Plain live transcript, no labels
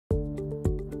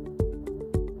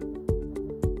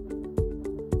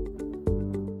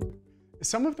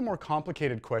Some of the more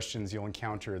complicated questions you'll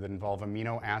encounter that involve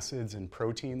amino acids and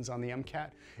proteins on the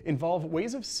MCAT involve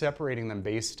ways of separating them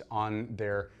based on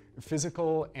their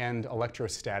physical and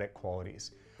electrostatic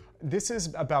qualities. This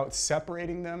is about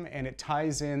separating them, and it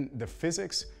ties in the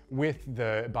physics with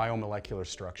the biomolecular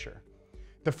structure.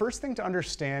 The first thing to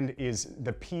understand is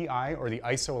the pI, or the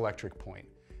isoelectric point.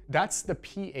 That's the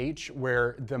pH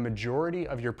where the majority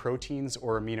of your proteins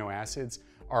or amino acids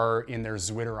are in their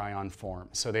Zwitterion form.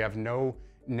 So they have no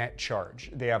net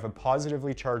charge. They have a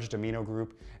positively charged amino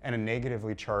group and a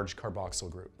negatively charged carboxyl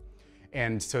group.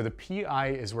 And so the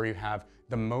pI is where you have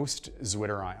the most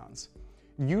Zwitterions.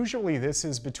 Usually this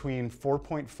is between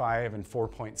 4.5 and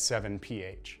 4.7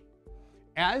 pH.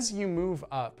 As you move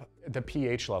up the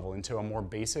pH level into a more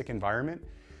basic environment,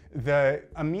 the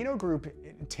amino group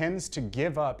tends to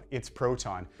give up its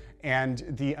proton and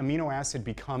the amino acid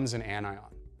becomes an anion.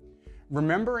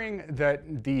 Remembering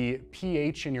that the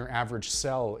pH in your average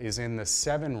cell is in the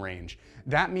 7 range,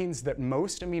 that means that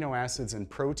most amino acids and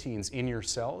proteins in your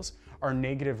cells are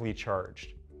negatively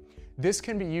charged. This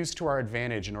can be used to our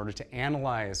advantage in order to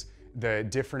analyze the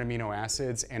different amino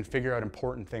acids and figure out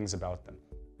important things about them.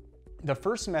 The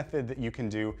first method that you can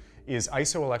do is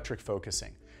isoelectric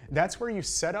focusing. That's where you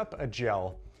set up a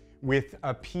gel with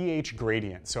a pH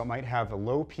gradient. So it might have a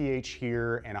low pH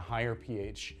here and a higher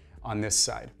pH on this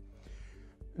side.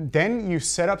 Then you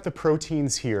set up the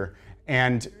proteins here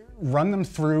and run them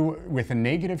through with a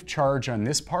negative charge on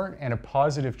this part and a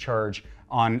positive charge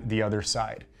on the other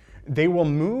side. They will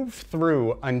move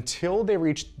through until they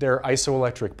reach their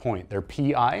isoelectric point, their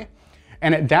pI,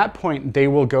 and at that point they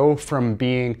will go from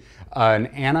being an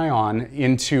anion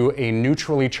into a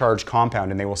neutrally charged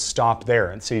compound, and they will stop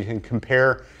there. And so you can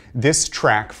compare this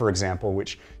track, for example,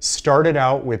 which started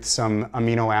out with some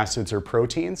amino acids or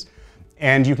proteins,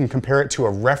 and you can compare it to a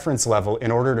reference level in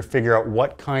order to figure out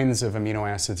what kinds of amino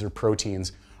acids or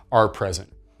proteins are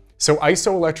present. So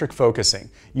isoelectric focusing,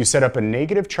 you set up a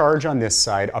negative charge on this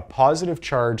side, a positive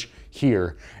charge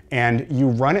here, and you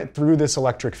run it through this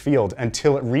electric field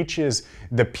until it reaches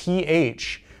the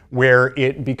pH where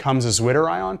it becomes a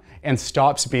Zwitterion and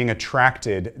stops being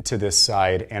attracted to this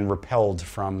side and repelled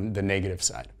from the negative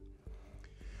side.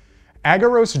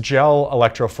 Agarose Gel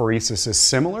Electrophoresis is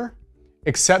similar,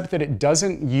 except that it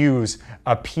doesn't use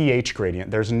a pH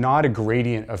gradient. There's not a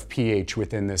gradient of pH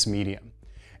within this medium.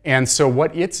 And so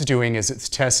what it's doing is it's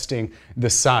testing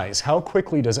the size. How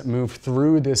quickly does it move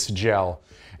through this gel?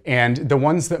 And the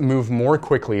ones that move more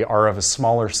quickly are of a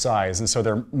smaller size, and so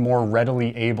they're more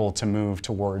readily able to move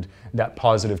toward that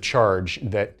positive charge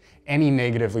that any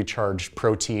negatively charged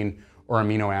protein or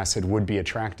amino acid would be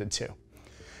attracted to.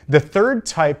 The third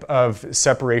type of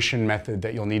separation method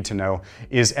that you'll need to know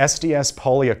is Sds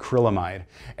Polyacrylamide,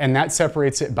 and that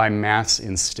separates it by mass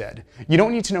instead. You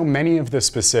don't need to know many of the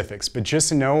specifics, but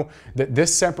just know that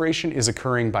this separation is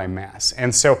occurring by mass.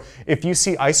 And so if you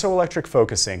see isoelectric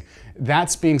focusing,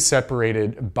 that's being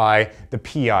separated by the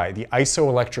pI, the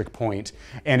isoelectric point,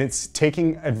 and it's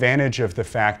taking advantage of the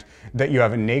fact that you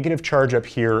have a negative charge up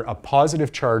here, a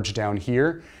positive charge down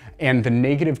here, and the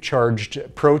negative charged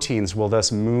proteins will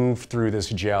thus move through this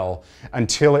gel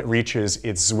until it reaches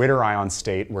its Zwitterion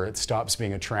state where it stops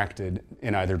being attracted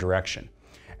in either direction.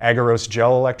 Agarose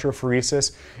Gel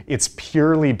Electrophoresis, it's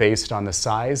purely based on the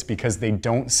size because they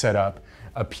don't set up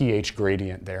a pH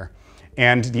gradient there.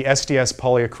 And the Sds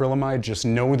Polyacrylamide, just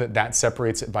know that that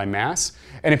separates it by mass.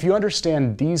 And if you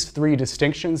understand these three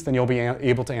distinctions, then you'll be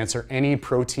able to answer any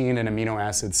protein and amino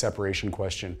acid separation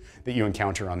question that you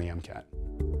encounter on the MCAT.